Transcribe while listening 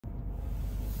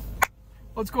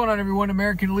What's going on, everyone?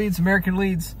 American Leeds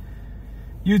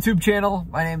YouTube channel.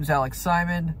 My name is Alex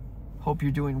Simon. Hope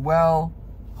you're doing well.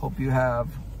 Hope you have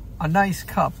a nice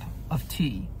cup of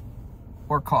tea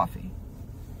or coffee.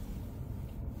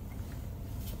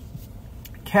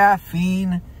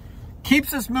 Caffeine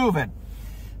keeps us moving.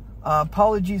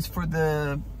 Apologies for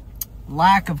the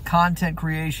lack of content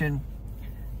creation.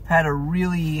 Had a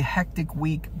really hectic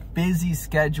week, busy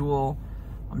schedule.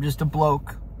 I'm just a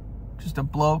bloke,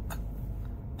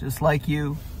 just like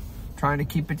you, trying to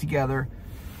keep it together.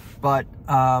 But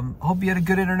hope you had a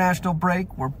good international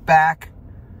break. We're back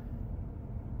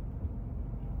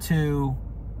to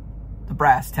the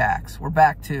brass tacks. We're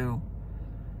back to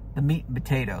the meat and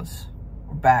potatoes.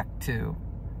 We're back to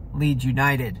Leeds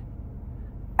United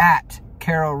at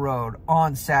Carrow Road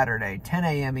on Saturday, 10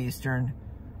 a.m. Eastern,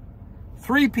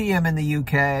 3 p.m. in the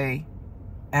UK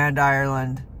and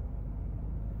Ireland.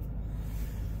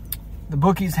 The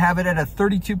bookies have it at a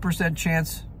 32%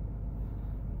 chance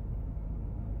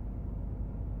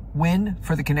win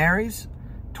for the Canaries,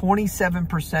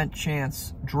 27%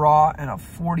 chance draw, and a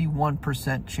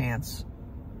 41% chance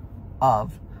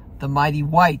of the mighty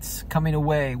Whites coming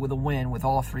away with a win with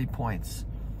all 3 points.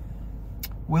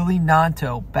 Willie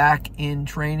Gnonto back in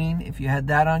training. If you had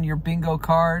that on your bingo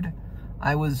card,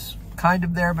 I was kind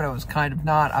of there, but I was kind of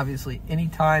not. Obviously,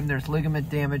 anytime there's ligament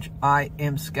damage, I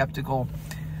am skeptical.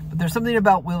 But there's something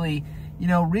about Willie, you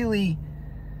know, really,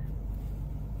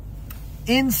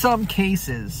 in some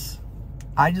cases,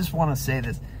 I just want to say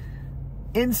this.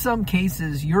 In some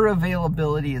cases, your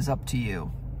availability is up to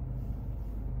you.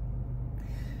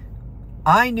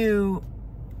 I knew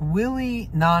Willie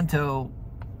Gnonto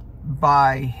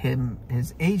by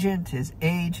his agent, his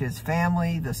age, his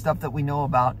family, the stuff that we know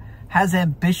about, has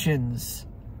ambitions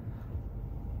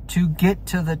to get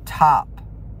to the top.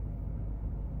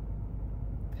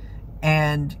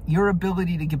 And your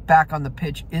ability to get back on the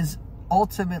pitch is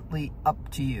ultimately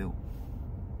up to you.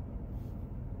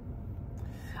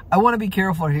 I want to be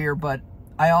careful here, but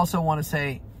I also want to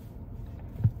say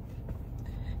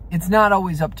it's not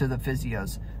always up to the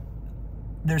physios.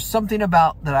 There's something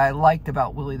about that I liked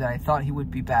about Willie that I thought he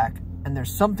would be back. And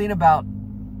there's something about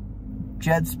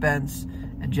Jed Spence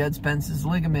and Jed Spence's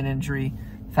ligament injury,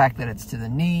 the fact that it's to the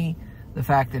knee, the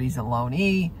fact that he's a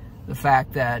loanee, the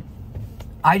fact that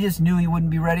I just knew he wouldn't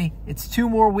be ready. It's 2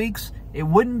 more weeks. It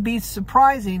wouldn't be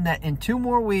surprising that in 2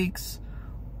 more weeks,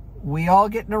 we all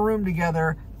get in a room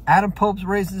together, Adam Pope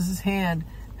raises his hand,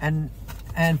 and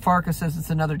Farke says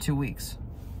it's another 2 weeks.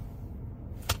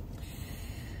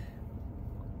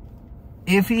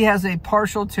 If he has a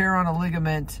partial tear on a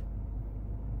ligament,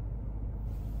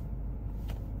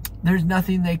 there's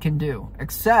nothing they can do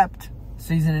except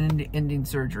season-ending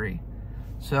surgery.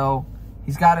 So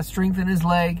he's got to strengthen his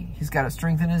leg. He's got to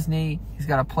strengthen his knee. He's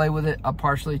got to play with it, a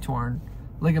partially torn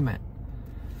ligament.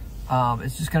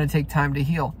 It's just going to take time to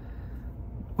heal.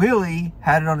 Willie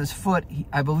had it on his foot.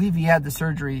 I believe he had the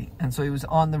surgery, and so he was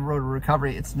on the road to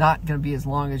recovery. It's not going to be as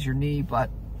long as your knee, but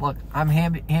look, I'm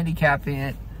handicapping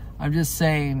it. I'm just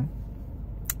saying,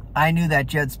 I knew that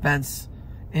Jed Spence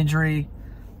injury.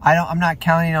 I'm not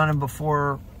counting on him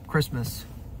before Christmas.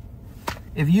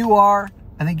 If you are,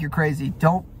 I think you're crazy.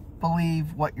 Don't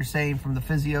believe what you're saying from the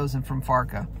physios and from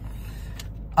Farke.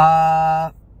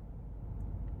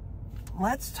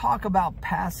 Let's talk about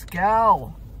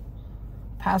Pascal.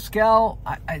 Pascal,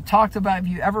 I talked about, if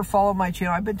you ever follow my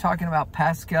channel, I've been talking about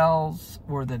Pascal's,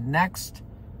 or the next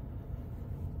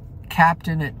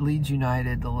captain at Leeds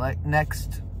United,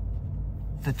 the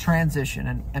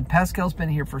transition. And Pascal's been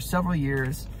here for several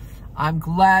years. I'm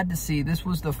glad to see this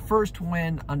was the first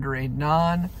win under a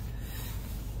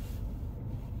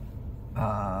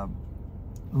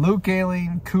Luke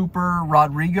Ayling, Cooper,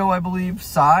 Rodrigo, I believe,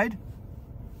 side.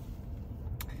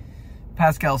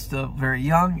 Pascal's still very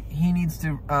young. He needs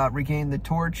to regain the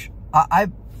torch.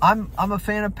 I'm a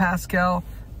fan of Pascal.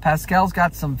 Pascal's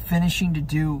got some finishing to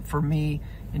do for me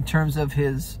in terms of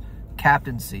his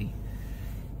captaincy.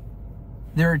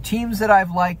 There are teams that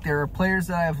I've liked, there are players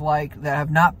that I've liked that have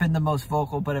not been the most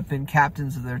vocal but have been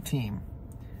captains of their team.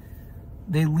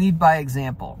 They lead by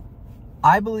example.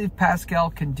 I believe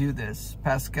Pascal can do this.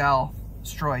 Pascal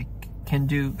Stroik can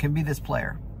be this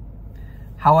player.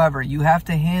 However, you have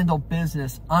to handle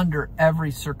business under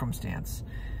every circumstance.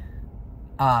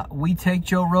 We take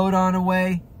Joe Rodon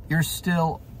away, you're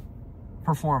still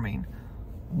performing.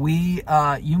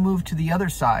 You move to the other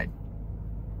side,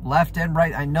 left and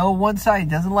right. I know one side, he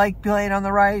doesn't like playing on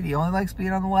the right. He only likes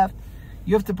being on the left.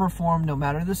 You have to perform no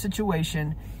matter the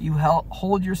situation. You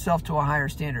hold yourself to a higher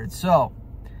standard. So,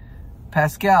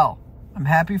 Pascal, I'm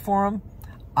happy for him.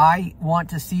 I want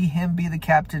to see him be the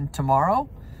captain tomorrow.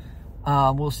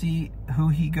 We'll see who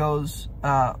he goes,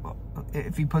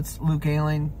 if he puts Luke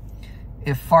Ayling,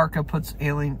 if Farke puts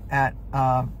Ayling at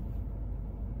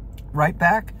right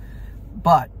back.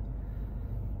 But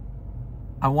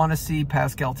I want to see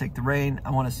Pascal take the reign.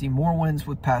 I want to see more wins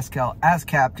with Pascal as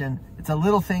captain. It's a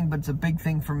little thing, but it's a big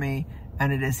thing for me.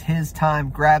 And it is his time.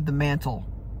 Grab the mantle.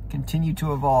 Continue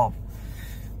to evolve.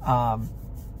 And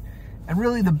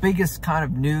really the biggest kind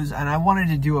of news, and I wanted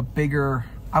to do a bigger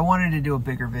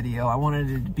video. I wanted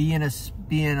to be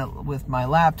with my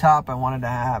laptop. I wanted to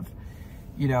have,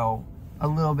 you know, a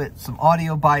little bit, some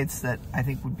audio bites that I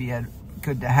think would be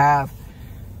good to have.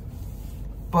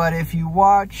 But if you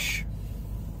watch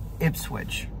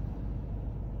Ipswich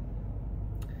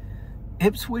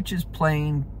is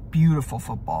playing beautiful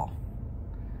football.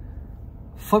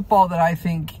 Football that I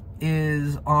think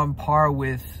is on par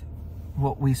with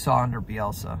what we saw under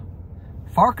Bielsa.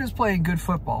 Farke's playing good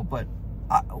football, but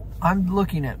I'm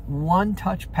looking at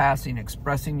one-touch passing,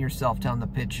 expressing yourself down the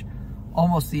pitch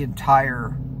almost the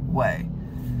entire way.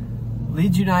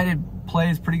 Leeds United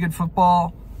plays pretty good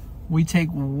football. We take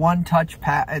one-touch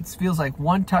pass. It feels like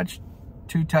one-touch,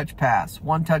 two-touch pass.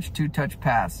 One-touch, two-touch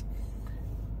pass.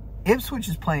 Ipswich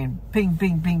is playing bing,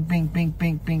 bing, bing, bing, bing,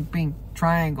 bing, bing, bing,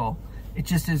 triangle. It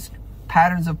just is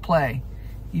patterns of play.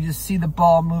 You just see the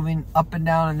ball moving up and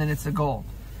down, and then it's a goal.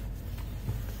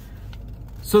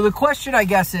 So the question, I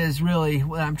guess, is really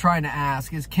what I'm trying to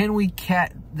ask is, can we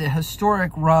catch the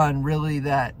historic run really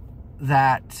that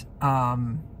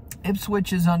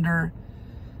Ipswich is under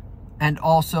and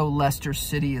also Leicester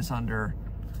City is under?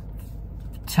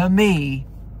 To me,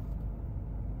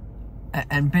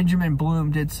 and Benjamin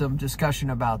Bloom did some discussion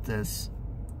about this,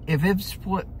 if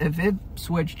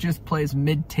Ipswich just plays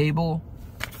mid-table,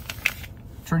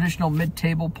 traditional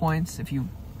mid-table points, if you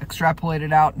extrapolate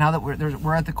it out, now that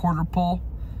we're at the quarter pole,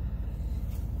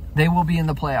 they will be in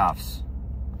the playoffs.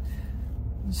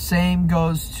 Same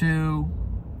goes to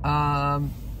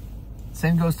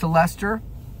Leicester.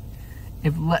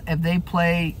 If they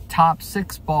play top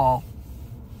 6 ball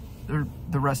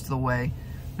the rest of the way,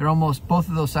 they're almost, both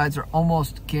of those sides are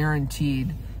almost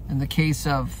guaranteed. In the case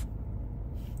of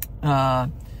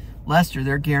Leicester,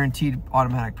 they're guaranteed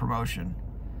automatic promotion.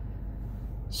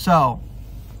 So,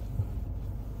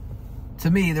 to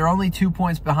me, they're only 2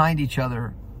 points behind each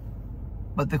other.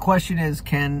 But the question is,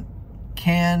 can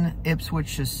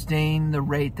Ipswich sustain the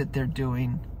rate that they're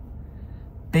doing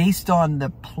based on the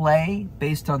play,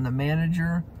 based on the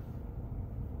manager?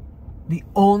 The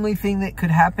only thing that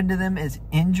could happen to them is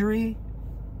injury.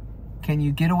 Can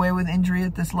you get away with injury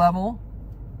at this level?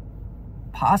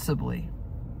 Possibly.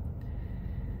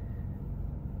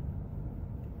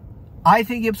 I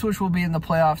think Ipswich will be in the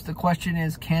playoffs. The question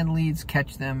is, can Leeds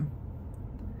catch them?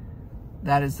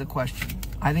 That is the question.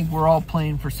 I think we're all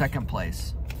playing for second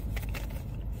place.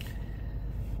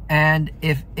 And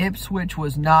if Ipswich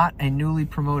was not a newly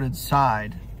promoted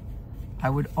side, I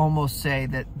would almost say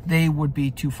that they would be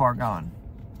too far gone.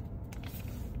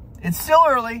 It's still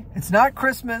early. It's not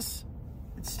Christmas.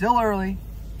 It's still early.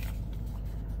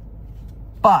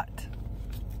 But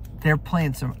they're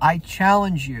playing some. I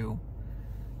challenge you,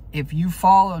 if you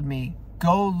followed me,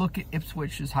 go look at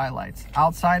Ipswich's highlights.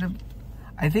 Outside of,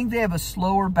 I think they have a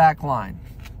slower back line,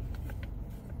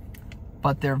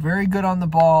 but they're very good on the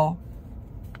ball.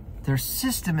 Their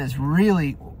system is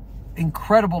really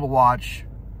incredible to watch,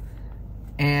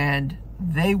 and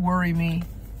they worry me.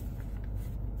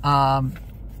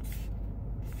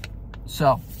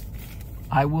 So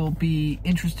I will be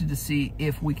interested to see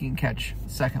if we can catch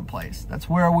second place. That's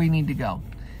where we need to go.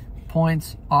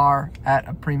 Points are at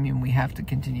a premium. We have to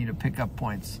continue to pick up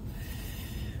points.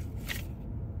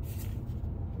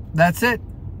 That's it.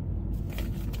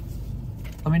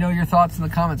 Let me know your thoughts in the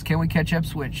comments. Can we catch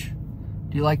Ipswich?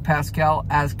 Do you like Pascal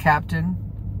as captain?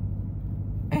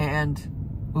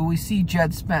 And will we see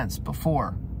Jed Spence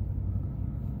before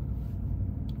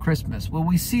Christmas? Will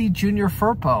we see Junior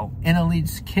Firpo in a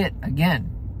Leeds kit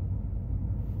again?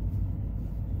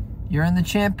 You're in the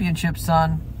championship,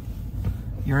 son.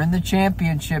 You're in the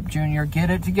championship, Junior.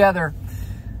 Get it together.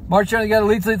 March on together,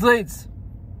 Leeds, Leeds, Leeds.